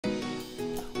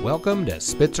Welcome to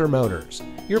Spitzer Motors,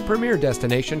 your premier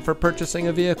destination for purchasing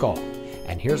a vehicle.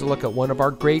 And here's a look at one of our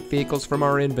great vehicles from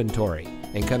our inventory,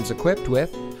 and comes equipped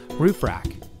with roof rack,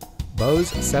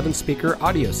 Bose 7-speaker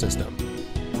audio system,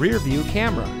 rear view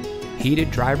camera,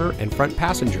 heated driver and front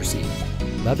passenger seat,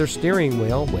 leather steering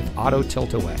wheel with auto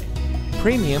tilt-away,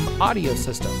 premium audio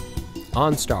system,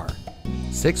 OnStar,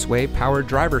 6-way power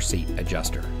driver seat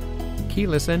adjuster,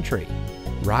 keyless entry,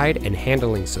 ride and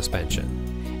handling suspension,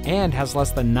 and has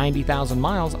less than 90,000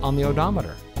 miles on the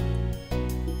odometer.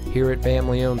 Here at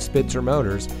family-owned Spitzer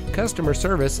Motors, customer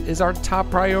service is our top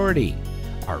priority.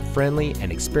 Our friendly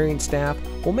and experienced staff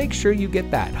will make sure you get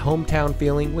that hometown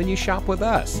feeling when you shop with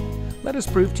us. Let us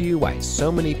prove to you why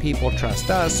so many people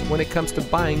trust us when it comes to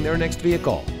buying their next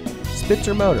vehicle.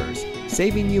 Spitzer Motors,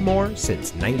 saving you more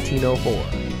since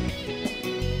 1904.